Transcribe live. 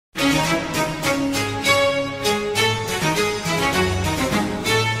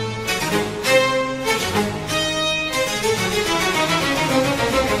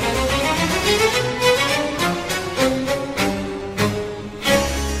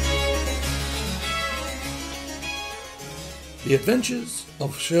The Adventures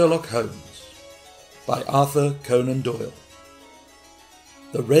of Sherlock Holmes by Arthur Conan Doyle.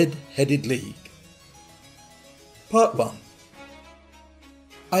 The Red-Headed League. Part 1.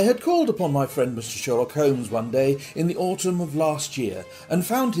 I had called upon my friend Mr. Sherlock Holmes one day in the autumn of last year, and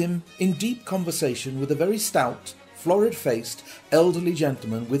found him in deep conversation with a very stout, florid-faced, elderly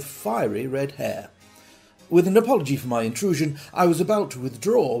gentleman with fiery red hair. With an apology for my intrusion, I was about to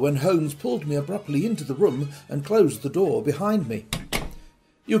withdraw when Holmes pulled me abruptly into the room and closed the door behind me.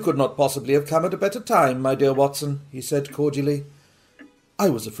 "You could not possibly have come at a better time, my dear Watson," he said cordially. "I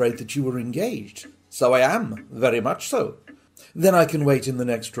was afraid that you were engaged." "So I am, very much so." "Then I can wait in the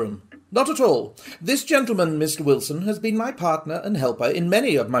next room." "Not at all. This gentleman, Mr. Wilson, has been my partner and helper in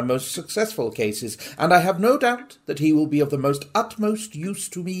many of my most successful cases, and I have no doubt that he will be of the most utmost use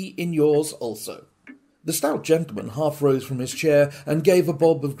to me in yours also." The stout gentleman half rose from his chair and gave a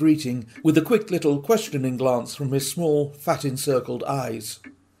bob of greeting, with a quick little questioning glance from his small, fat-encircled eyes.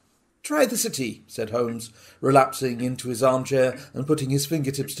 "Try the settee," said Holmes, relapsing into his armchair and putting his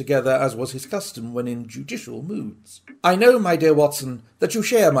fingertips together as was his custom when in judicial moods. "I know, my dear Watson, that you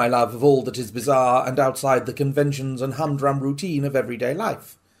share my love of all that is bizarre and outside the conventions and humdrum routine of everyday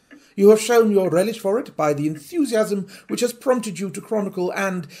life. You have shown your relish for it by the enthusiasm which has prompted you to chronicle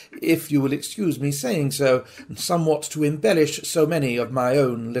and, if you will excuse me saying so, somewhat to embellish so many of my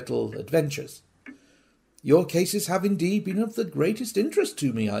own little adventures." "Your cases have indeed been of the greatest interest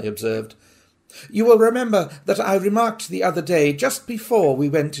to me," I observed. "You will remember that I remarked the other day, just before we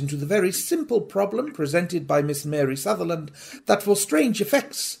went into the very simple problem presented by Miss Mary Sutherland, that for strange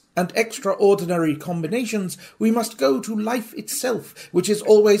effects and extraordinary combinations we must go to life itself, which is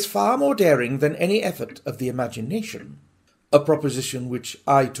always far more daring than any effort of the imagination." A proposition which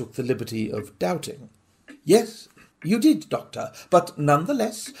I took the liberty of doubting. "Yes, you did, Doctor, but none the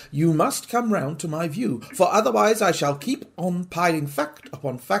less you must come round to my view, for otherwise I shall keep on piling fact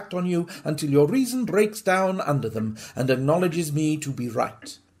upon fact on you until your reason breaks down under them and acknowledges me to be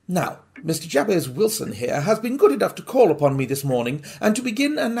right. Now, Mr. Jabez Wilson here has been good enough to call upon me this morning, and to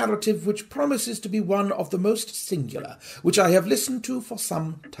begin a narrative which promises to be one of the most singular, which I have listened to for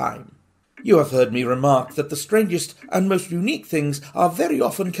some time. You have heard me remark that the strangest and most unique things are very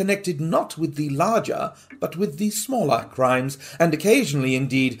often connected not with the larger, but with the smaller crimes, and occasionally,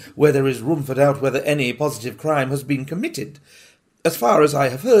 indeed, where there is room for doubt whether any positive crime has been committed. As far as I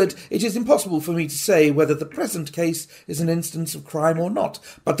have heard, it is impossible for me to say whether the present case is an instance of crime or not,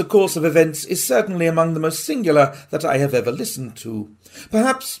 but the course of events is certainly among the most singular that I have ever listened to.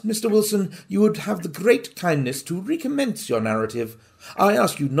 Perhaps, Mr. Wilson, you would have the great kindness to recommence your narrative. I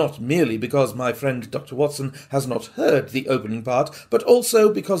ask you not merely because my friend Dr. Watson has not heard the opening part, but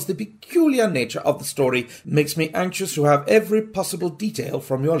also because the peculiar nature of the story makes me anxious to have every possible detail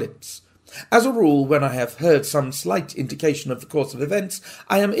from your lips. As a rule, when I have heard some slight indication of the course of events,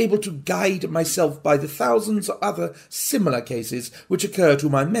 I am able to guide myself by the thousands of other similar cases which occur to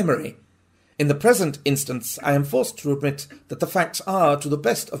my memory. In the present instance, I am forced to admit that the facts are, to the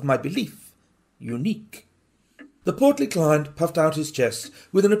best of my belief, unique." The portly client puffed out his chest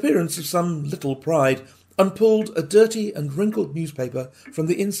with an appearance of some little pride, and pulled a dirty and wrinkled newspaper from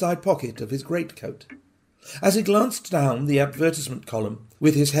the inside pocket of his greatcoat. As he glanced down the advertisement column,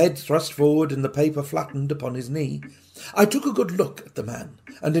 with his head thrust forward and the paper flattened upon his knee, I took a good look at the man,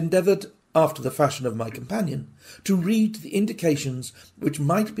 and endeavoured, after the fashion of my companion, to read the indications which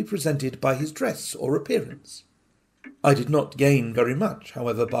might be presented by his dress or appearance. I did not gain very much,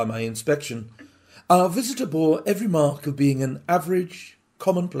 however, by my inspection. Our visitor bore every mark of being an average,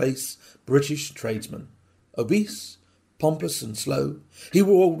 commonplace British tradesman, obese, pompous and slow. He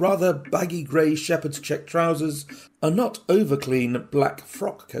wore rather baggy grey shepherd's check trousers, a not over-clean black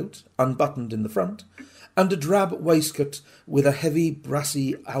frock coat, unbuttoned in the front, and a drab waistcoat with a heavy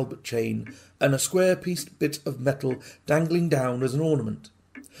brassy Albert chain and a square-pieced bit of metal dangling down as an ornament.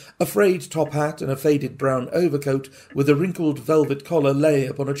 A frayed top hat and a faded brown overcoat with a wrinkled velvet collar lay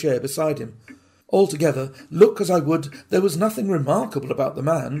upon a chair beside him. Altogether, look as I would, there was nothing remarkable about the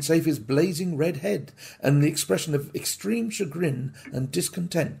man save his blazing red head and the expression of extreme chagrin and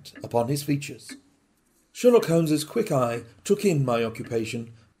discontent upon his features. Sherlock Holmes's quick eye took in my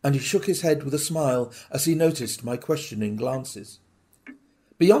occupation, and he shook his head with a smile as he noticed my questioning glances.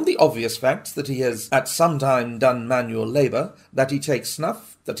 "Beyond the obvious facts that he has at some time done manual labour, that he takes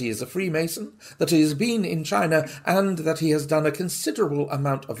snuff, that he is a Freemason, that he has been in China, and that he has done a considerable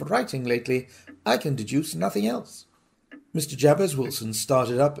amount of writing lately, I can deduce nothing else." Mr. Jabez Wilson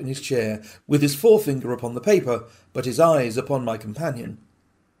started up in his chair, with his forefinger upon the paper, but his eyes upon my companion.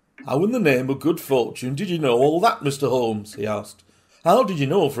 "How in the name of good fortune did you know all that, Mr. Holmes?" he asked. How did you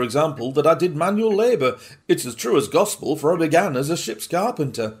know, for example, that I did manual labour? It's as true as gospel, for I began as a ship's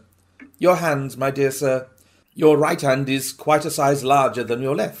carpenter. Your hands, my dear sir. Your right hand is quite a size larger than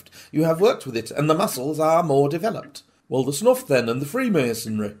your left. You have worked with it, and the muscles are more developed. Well, the snuff, then, and the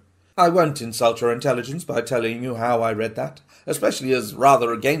Freemasonry. I won't insult your intelligence by telling you how I read that, especially as,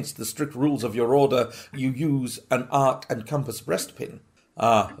 rather against the strict rules of your order, you use an arc and compass breastpin.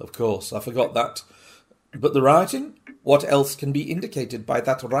 Ah, of course, I forgot that. But the writing? What else can be indicated by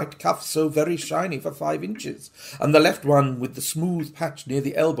that right cuff so very shiny for 5 inches, and the left one with the smooth patch near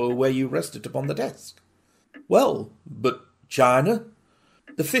the elbow where you rest it upon the desk? Well, but China?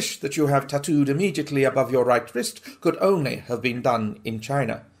 The fish that you have tattooed immediately above your right wrist could only have been done in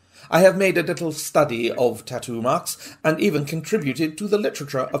China. I have made a little study of tattoo marks, and even contributed to the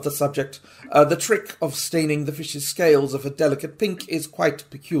literature of the subject. The trick of staining the fish's scales of a delicate pink is quite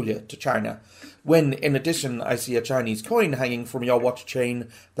peculiar to China. When, in addition, I see a Chinese coin hanging from your watch chain,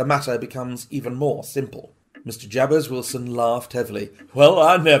 the matter becomes even more simple. Mr. Jabbers-Wilson laughed heavily. Well,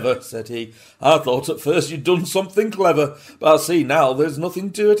 I never, said he. I thought at first you'd done something clever, but I see now there's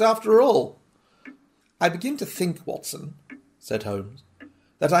nothing to it after all. I begin to think, Watson, said Holmes,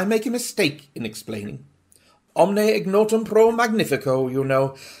 that I make a mistake in explaining. Omne ignotum pro magnifico, you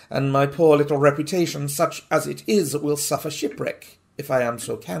know, and my poor little reputation, such as it is, will suffer shipwreck, if I am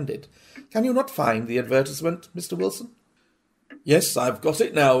so candid. Can you not find the advertisement, Mr. Wilson? Yes, I've got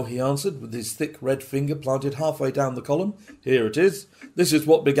it now, he answered, with his thick red finger planted halfway down the column. Here it is. This is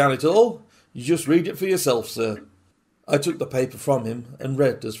what began it all. You just read it for yourself, sir. I took the paper from him and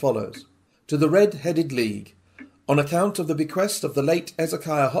read as follows. To the Red-Headed League. On account of the bequest of the late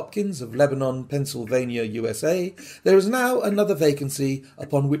Ezekiah Hopkins of Lebanon, Pennsylvania, USA, there is now another vacancy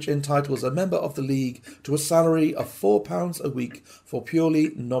upon which entitles a member of the League to a salary of £4 a week for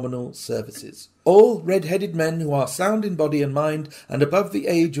purely nominal services. All red-headed men who are sound in body and mind and above the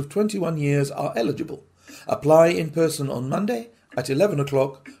age of 21 years are eligible. Apply in person on Monday at 11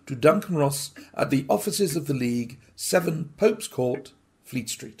 o'clock to Duncan Ross at the offices of the League, 7 Pope's Court, Fleet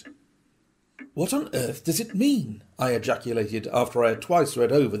Street. What on earth does it mean? I ejaculated after I had twice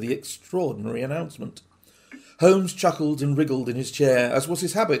read over the extraordinary announcement. Holmes chuckled and wriggled in his chair, as was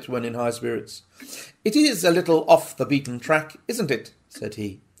his habit when in high spirits. It is a little off the beaten track, isn't it? Said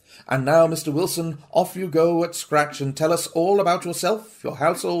he. And now, Mr. Wilson, off you go at scratch and tell us all about yourself, your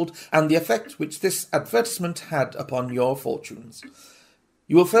household, and the effect which this advertisement had upon your fortunes.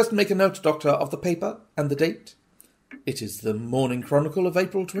 You will first make a note, Doctor, of the paper and the date. It is the Morning Chronicle of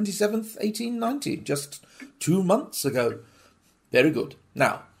April 27th, 1890, just 2 months ago. Very good.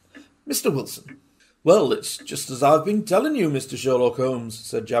 Now, Mr. Wilson. Well, it's just as I've been telling you, Mr. Sherlock Holmes,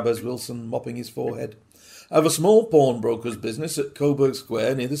 said Jabbers-Wilson, mopping his forehead. I have a small pawnbroker's business at Coburg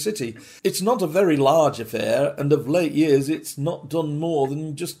Square near the city. It's not a very large affair, and of late years it's not done more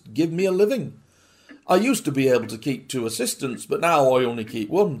than just give me a living. I used to be able to keep 2 assistants, but now I only keep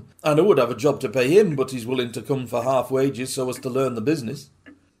 1. And I would have a job to pay him, but he's willing to come for half wages so as to learn the business.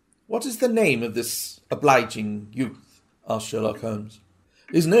 What is the name of this obliging youth? Asked Sherlock Holmes.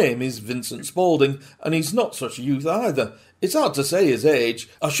 His name is Vincent Spaulding, and he's not such a youth either. It's hard to say his age.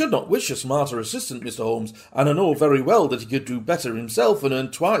 I should not wish a smarter assistant, Mr. Holmes, and I know very well that he could do better himself and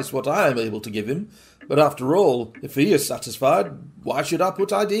earn twice what I am able to give him. But after all, if he is satisfied, why should I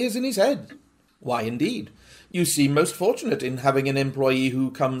put ideas in his head? Why, indeed. You seem most fortunate in having an employee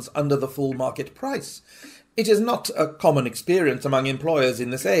who comes under the full market price. It is not a common experience among employers in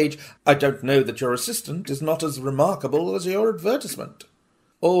this age. I don't know that your assistant is not as remarkable as your advertisement.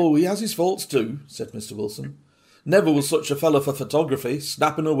 Oh, he has his faults too, said Mr. Wilson. Never was such a fellow for photography,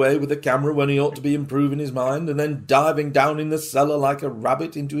 snapping away with a camera when he ought to be improving his mind, and then diving down in the cellar like a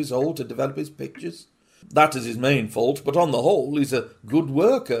rabbit into his hole to develop his pictures. That is his main fault, but on the whole he's a good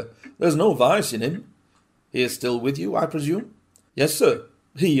worker. There's no vice in him. He is still with you, I presume? Yes, sir.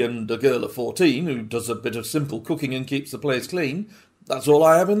 He and a girl of 14, who does a bit of simple cooking and keeps the place clean. That's all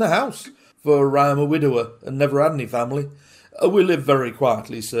I have in the house, for I am a widower and never had any family. We live very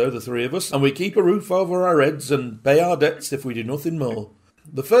quietly, sir, the 3 of us, and we keep a roof over our heads and pay our debts if we do nothing more.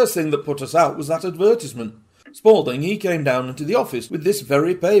 The first thing that put us out was that advertisement. Spaulding, he came down into the office with this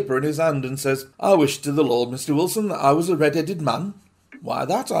very paper in his hand and says, I wish to the Lord, Mr. Wilson, that I was a red-headed man. Why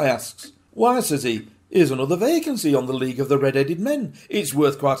that, I asks. Why, says he, here's another vacancy on the League of the Red-Headed Men. It's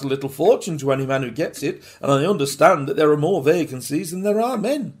worth quite a little fortune to any man who gets it, and I understand that there are more vacancies than there are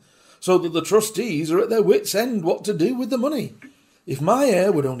men, so that the trustees are at their wits' end what to do with the money. If my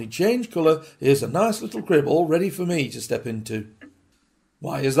hair would only change colour, here's a nice little crib all ready for me to step into.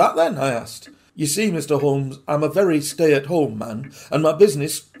 Why is that then? I asked. You see, Mr. Holmes, I'm a very stay-at-home man, and my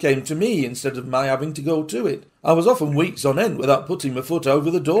business came to me instead of my having to go to it. I was often weeks on end without putting my foot over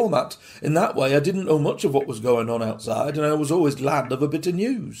the doormat. In that way I didn't know much of what was going on outside, and I was always glad of a bit of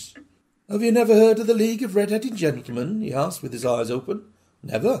news. Have you never heard of the League of Red-Headed Gentlemen? He asked with his eyes open.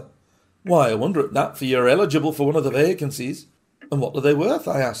 Never. Why, I wonder at that, for you're eligible for one of the vacancies. And what are they worth?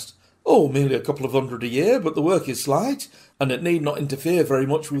 I asked. Oh, merely a couple of $100 a year, but the work is slight, and it need not interfere very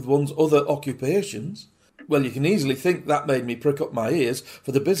much with one's other occupations. Well, you can easily think that made me prick up my ears,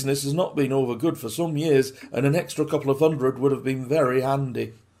 for the business has not been over good for some years, and an extra couple of $100 would have been very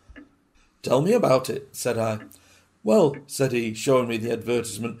handy. Tell me about it, said I. Well, said he, showing me the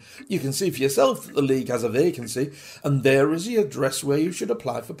advertisement, you can see for yourself that the League has a vacancy, and there is the address where you should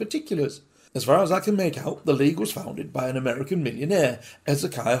apply for particulars. As far as I can make out, the League was founded by an American millionaire,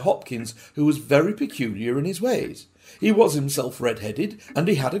 Ezekiah Hopkins, who was very peculiar in his ways. He was himself red-headed, and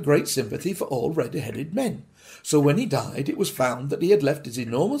he had a great sympathy for all red-headed men. So when he died, it was found that he had left his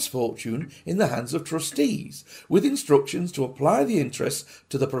enormous fortune in the hands of trustees, with instructions to apply the interest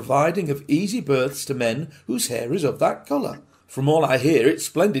to the providing of easy berths to men whose hair is of that colour. From all I hear, it's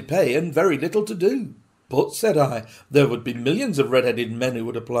splendid pay and very little to do. But, said I, there would be millions of red-headed men who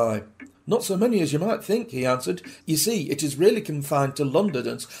would apply. Not so many as you might think, he answered. You see, it is really confined to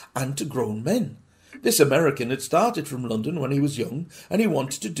Londoners and to grown men. This American had started from London when he was young, and he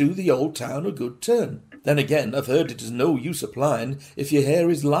wanted to do the old town a good turn. Then again, I've heard it is no use applying if your hair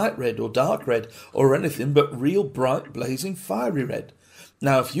is light red or dark red, or anything but real bright, blazing, fiery red.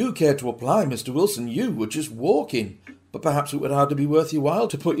 Now, if you care to apply, Mr. Wilson, you would just walk in, but perhaps it would hardly be worth your while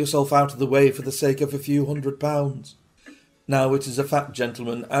to put yourself out of the way for the sake of a few £100. Now it is a fact,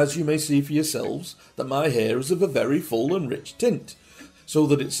 gentlemen, as you may see for yourselves, that my hair is of a very full and rich tint, so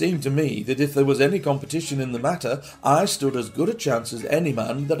that it seemed to me that if there was any competition in the matter, I stood as good a chance as any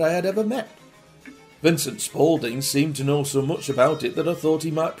man that I had ever met. Vincent Spaulding seemed to know so much about it that I thought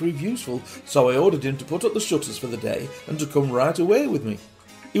he might prove useful, so I ordered him to put up the shutters for the day and to come right away with me.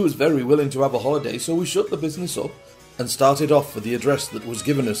 He was very willing to have a holiday, so we shut the business up and started off for the address that was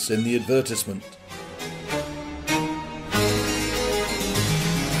given us in the advertisement.